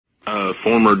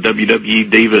Former WWE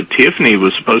diva Tiffany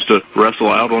was supposed to wrestle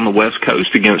out on the West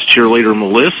Coast against cheerleader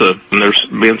Melissa, and there's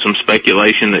been some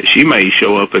speculation that she may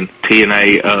show up in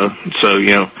TNA.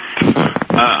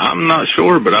 I'm not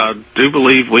sure, but I do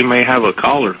believe we may have a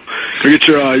caller. Can I get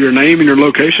your name and your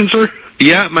location, sir?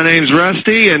 Yeah, my name's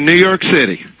Rusty in New York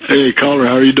City. Hey, caller,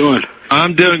 how are you doing?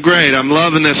 I'm doing great. I'm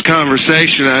loving this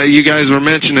conversation. You guys were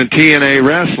mentioning TNA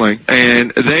Wrestling,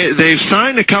 and they've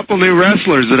signed a couple new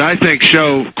wrestlers that I think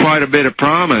show quite a bit of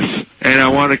promise, and I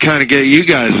want to kind of get you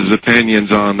guys' opinions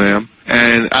on them.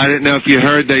 And I didn't know if you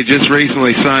heard they just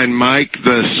recently signed Mike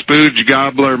the Spooge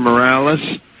Gobbler Morales.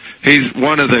 He's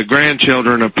one of the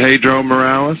grandchildren of Pedro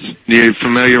Morales. You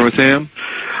familiar with him?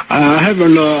 I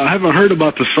haven't heard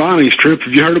about the signings, Trip.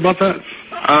 Have you heard about that?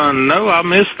 No, I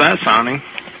missed that signing.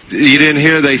 You didn't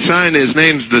hear they signed? His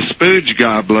name's the Spooge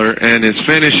Gobbler, and his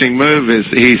finishing move is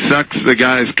he sucks the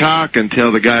guy's cock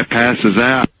until the guy passes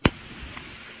out.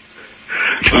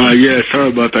 Yeah,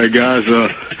 sorry about that, guys.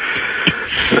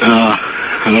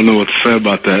 I don't know what to say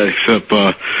about that, except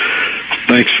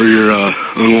thanks for your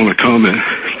unwanted comment.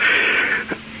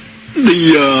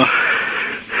 The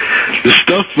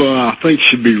stuff I think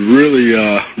should be really,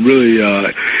 as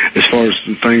far as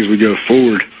the things we go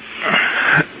forward.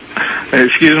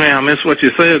 Excuse me, I missed what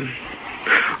you said.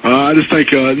 I just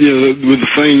think, with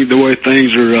the way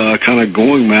things are kind of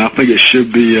going, man, I think it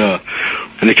should be, and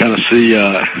to kind of see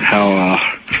how.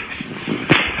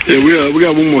 We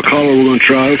got one more caller we're going to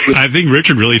try. I think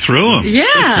Richard really threw him.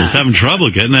 Yeah. He's having trouble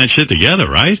getting that shit together,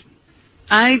 right?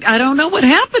 I don't know what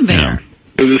happened there. Yeah.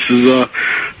 This is the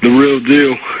real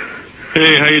deal.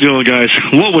 Hey, how you doing, guys?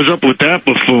 What was up with that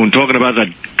buffoon talking about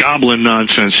that goblin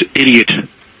nonsense, idiot?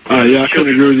 Yeah, I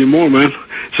couldn't agree with you more, man.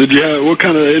 So what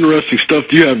kind of interesting stuff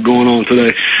do you have going on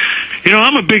today? You know,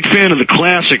 I'm a big fan of the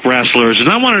classic wrestlers, and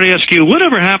I wanted to ask you,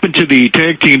 whatever happened to the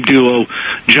tag team duo,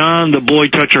 John the Boy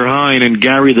Toucher Hine and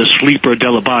Gary the Sleeper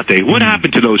Delabate? What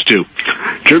happened to those two?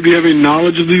 Trip, do you have any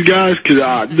knowledge of these guys? Because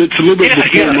it's a little bit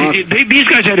before these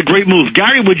guys had a great move.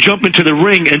 Gary would jump into the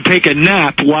ring and take a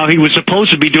nap while he was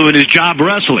supposed to be doing his job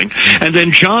wrestling. And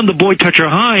then John the Boy Toucher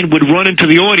Hine would run into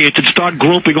the audience and start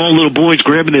groping all little boys,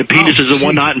 grabbing their penises and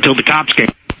whatnot until the cops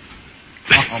came.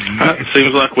 It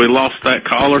seems like we lost that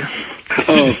caller.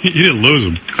 You didn't lose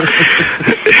him.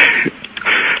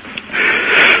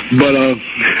 But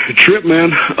Trip,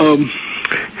 man,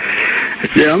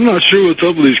 yeah, I'm not sure what's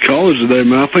up with these callers today,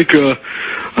 man. I think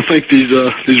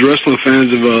these wrestling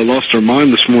fans have lost their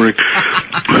mind this morning.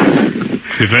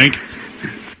 You think?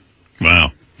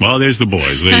 Wow. Well, there's the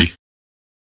boys.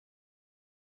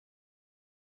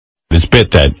 This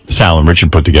bit that Sal and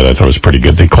Richard put together I thought was pretty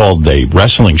good. They called a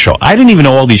wrestling show. I didn't even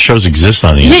know all these shows exist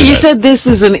on the internet. Yeah, you said this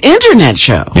is an internet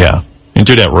show. Yeah,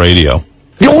 internet radio.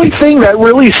 The only thing that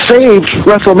really saved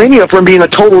WrestleMania from being a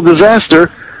total disaster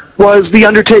was The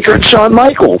Undertaker and Shawn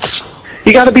Michaels.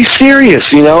 You got to be serious,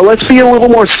 you know. Let's be a little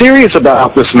more serious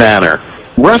about this matter.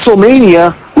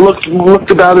 WrestleMania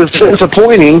looked about as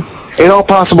disappointing in all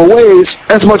possible ways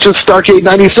as much as Starrcade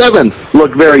 97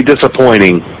 looked very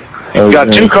disappointing. Okay.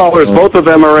 Got two callers. Both of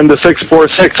them are in the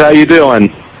 646. How you doing?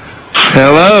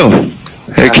 Hello.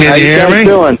 Hey, can you hear me? How you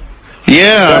doing?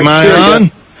 Yeah, am I on?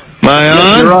 Am I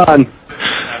on? You're on.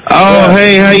 Oh,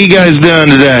 hey, how you guys doing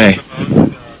today?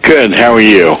 Good. How are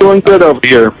you? Doing good over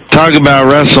here. Talk about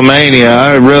WrestleMania.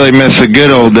 I really miss the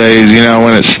good old days, you know,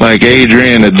 when it's like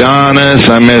Adrian Adonis.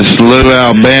 I miss Lou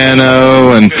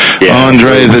Albano and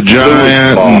Andre the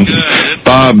Giant and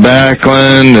Bob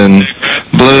Backlund and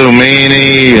Blue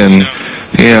Meanie and,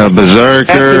 you know,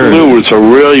 Berserker. Blue was a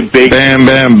really big... Bam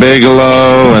Bam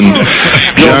Bigelow and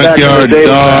Junkyard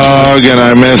Dog, and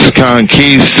I miss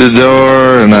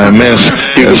Conquistador, and I miss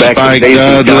Spike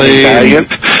Dudley.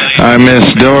 I miss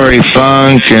Dory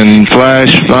Funk and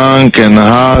Flash Funk and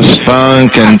Haas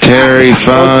Funk and Terry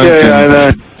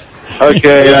Funk.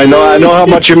 Okay, I know how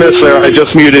much you miss there. I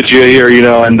just muted you here, you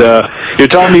know, and you're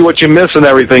telling me what you miss and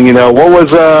everything, you know. What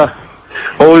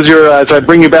was your, as I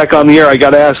bring you back on the air, I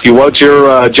got to ask you, what's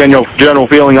your general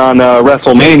feeling on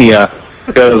WrestleMania?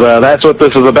 Because that's what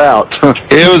this is about.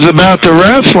 It was about the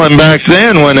wrestling back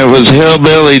then when it was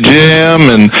Hillbilly Jim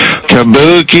and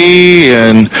Kabuki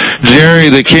and Jerry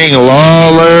the King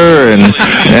Lawler and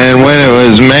when it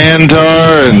was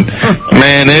Mantar and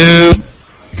Manu.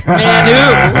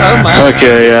 Oh my.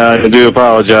 Okay, I do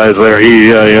apologize there.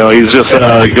 He's just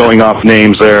going off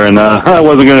names there, and I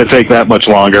wasn't going to take that much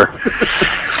longer.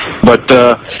 But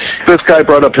this guy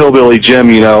brought up Hillbilly Jim,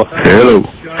 you know. Hello.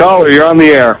 Caller, you're on the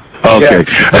air. Okay.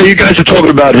 Yeah. You guys are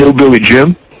talking about Hillbilly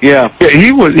Jim? Yeah. Yeah,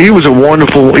 he was one of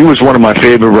my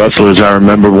favorite wrestlers. I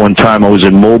remember one time I was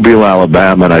in Mobile,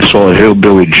 Alabama, and I saw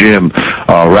Hillbilly Jim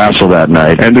wrestle that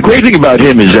night. And the great thing about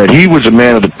him is that he was a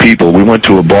man of the people. We went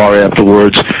to a bar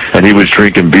afterwards, and he was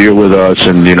drinking beer with us,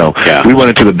 and, we went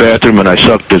into the bathroom, and I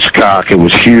sucked his cock. It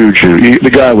was huge. The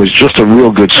guy was just a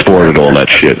real good sport at all that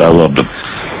shit. I loved him.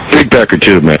 Big pecker,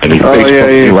 too, man. He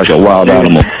me like a wild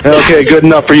animal. Okay, good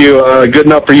enough for you. Good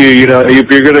enough for you.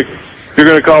 If you're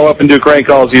gonna call up and do crank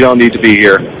calls, you don't need to be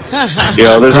here. This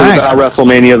is about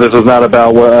WrestleMania. This is not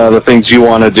about the things you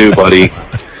want to do, buddy.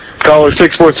 Caller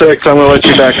 646. I'm gonna let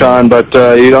you back on, but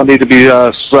you don't need to be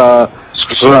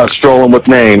strolling with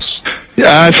names.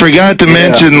 I forgot to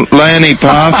mention Lanny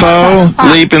Poffo,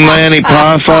 Leaping Lanny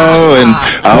Poffo, and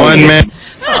one man.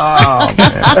 Oh,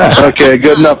 man. Okay,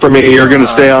 good enough for me. You're going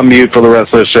to stay on mute for the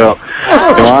rest of the show.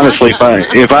 Honestly,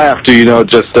 if I have to,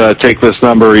 just take this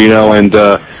number, and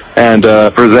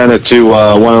present it to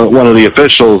one of the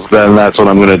officials, then that's what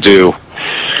I'm going to do.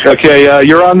 Okay,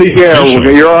 you're on the air.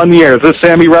 You're on the air. Is this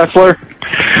Sammy Wrestler?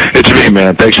 It's me,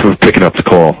 man. Thanks for picking up the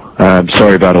call. I'm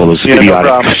sorry about all those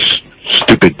idiotic,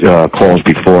 stupid calls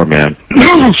before, man.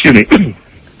 Excuse me.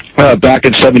 Back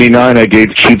in '79, I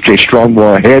gave Chief J.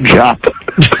 Strongbow a hand job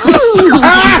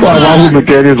while Raul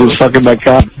McDaniels was sucking my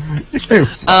cock.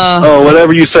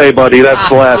 Whatever you say, buddy. That's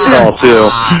the last call too.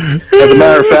 As a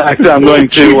matter of fact, I'm going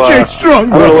to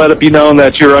let it be known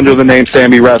that you're under the name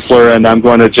Sammy Wrestler, and I'm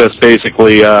going to just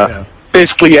basically ask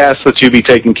that you be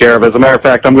taken care of. As a matter of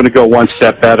fact, I'm going to go one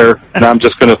step better, and I'm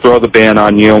just going to throw the ban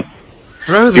on you.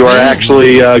 You are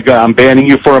actually, I'm banning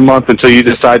you for a month until you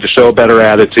decide to show a better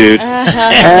attitude.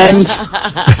 And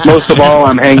most of all,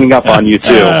 I'm hanging up on you, too.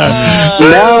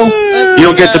 Now, you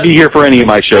don't get to be here for any of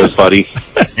my shows, buddy.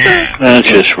 That's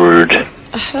just rude.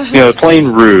 Plain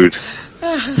rude.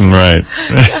 Right.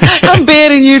 I'm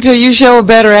banning you till you show a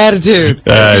better attitude.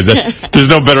 There's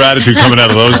no better attitude coming out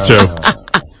of those two.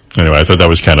 Anyway, I thought that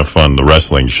was kind of fun, the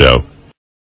wrestling show.